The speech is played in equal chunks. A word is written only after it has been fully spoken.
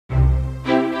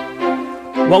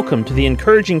Welcome to the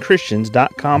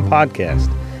EncouragingChristians.com podcast.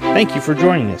 Thank you for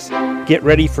joining us. Get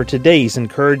ready for today's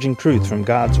encouraging truth from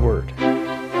God's Word.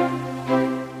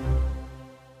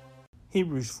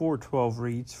 Hebrews 4:12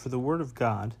 reads, "For the Word of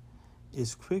God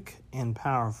is quick and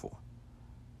powerful,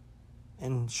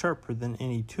 and sharper than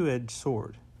any two-edged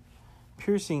sword,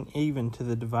 piercing even to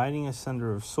the dividing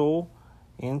asunder of soul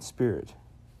and spirit,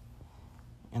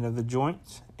 and of the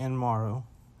joints and marrow,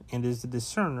 and is the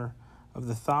discerner of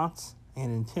the thoughts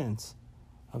and intents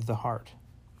of the heart."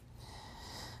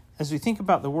 As we think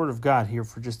about the Word of God here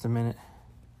for just a minute,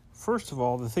 first of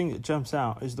all, the thing that jumps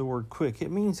out is the word quick.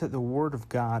 It means that the Word of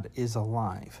God is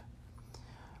alive.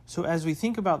 So as we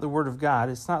think about the Word of God,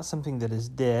 it's not something that is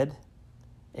dead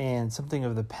and something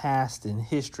of the past in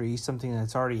history, something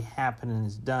that's already happened and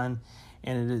is done,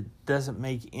 and it doesn't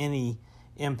make any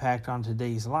impact on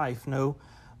today's life. No,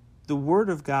 the Word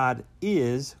of God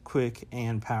is quick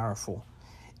and powerful.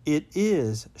 It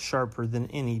is sharper than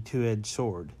any two-edged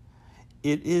sword.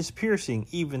 It is piercing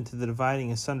even to the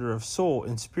dividing asunder of soul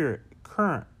and spirit,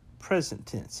 current, present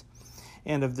tense,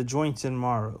 and of the joints and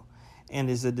marrow, and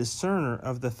is a discerner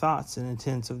of the thoughts and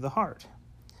intents of the heart.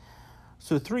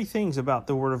 So 3 things about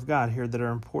the Word of God here that are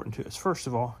important to us. First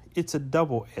of all, it's a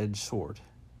double-edged sword.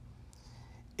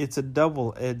 It's a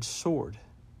double-edged sword.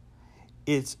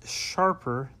 It's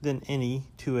sharper than any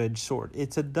two-edged sword.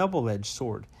 It's a double-edged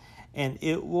sword, and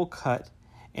it will cut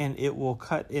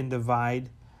and divide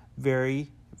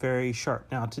very, very sharp.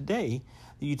 Now today,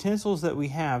 the utensils that we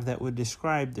have that would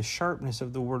describe the sharpness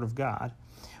of the Word of God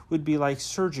would be like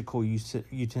surgical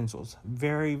utensils.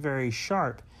 Very, very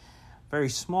sharp, very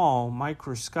small,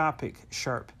 microscopic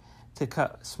sharp, to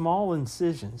cut small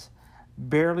incisions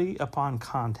barely upon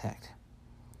contact.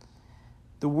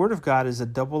 The Word of God is a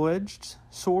double-edged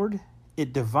sword.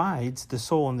 It divides the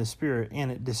soul and the spirit, and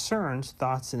it discerns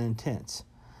thoughts and intents.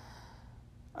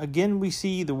 Again, we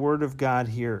see the Word of God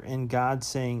here, and God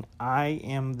saying, "I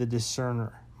am the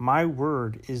discerner. My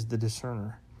Word is the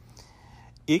discerner."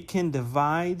 It can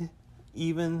divide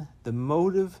even the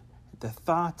motive, the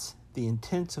thoughts, the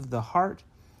intents of the heart,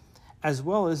 as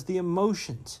well as the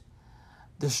emotions,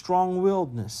 the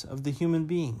strong-willedness of the human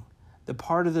being, the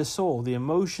part of the soul, the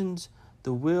emotions,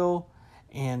 the will,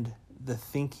 and the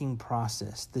thinking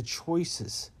process, the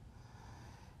choices.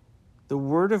 The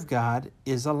Word of God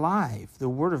is alive. The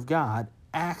Word of God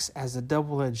acts as a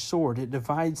double-edged sword. It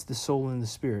divides the soul and the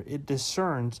spirit. It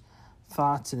discerns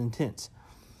thoughts and intents.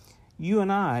 You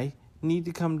and I need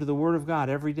to come to the Word of God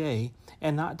every day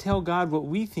and not tell God what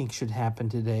we think should happen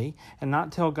today and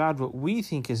not tell God what we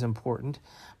think is important,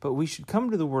 but we should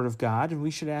come to the Word of God and we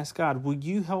should ask God, will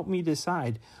you help me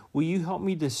decide? Will you help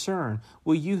me discern?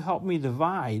 Will you help me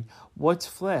divide what's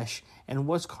flesh and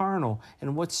what's carnal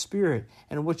and what's spirit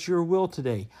and what's your will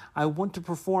today? I want to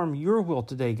perform your will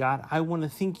today, God. I want to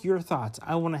think your thoughts.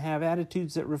 I want to have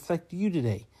attitudes that reflect you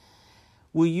today.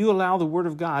 Will you allow the Word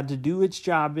of God to do its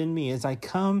job in me as I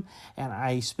come and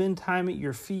I spend time at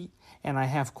your feet and I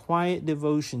have quiet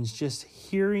devotions, just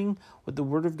hearing what the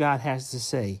Word of God has to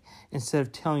say instead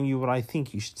of telling you what I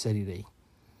think you should say today?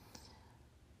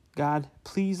 God,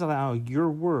 please allow your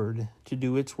Word to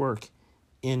do its work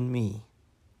in me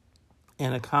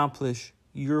and accomplish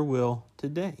your will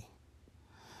today.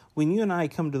 When you and I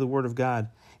come to the Word of God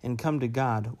and come to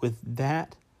God with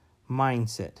that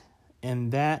mindset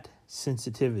and that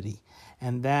sensitivity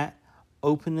and that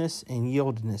openness and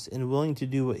yieldedness and willing to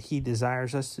do what He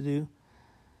desires us to do,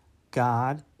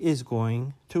 God is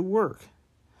going to work.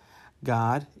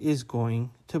 God is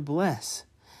going to bless.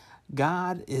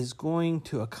 God is going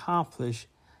to accomplish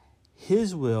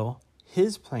His will,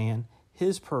 His plan,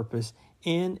 His purpose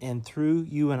in and through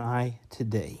you and I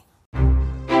today.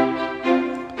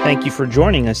 Thank you for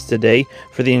joining us today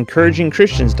for the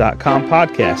EncouragingChristians.com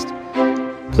podcast.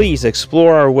 Please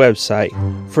explore our website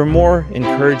for more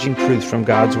encouraging truths from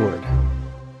God's Word.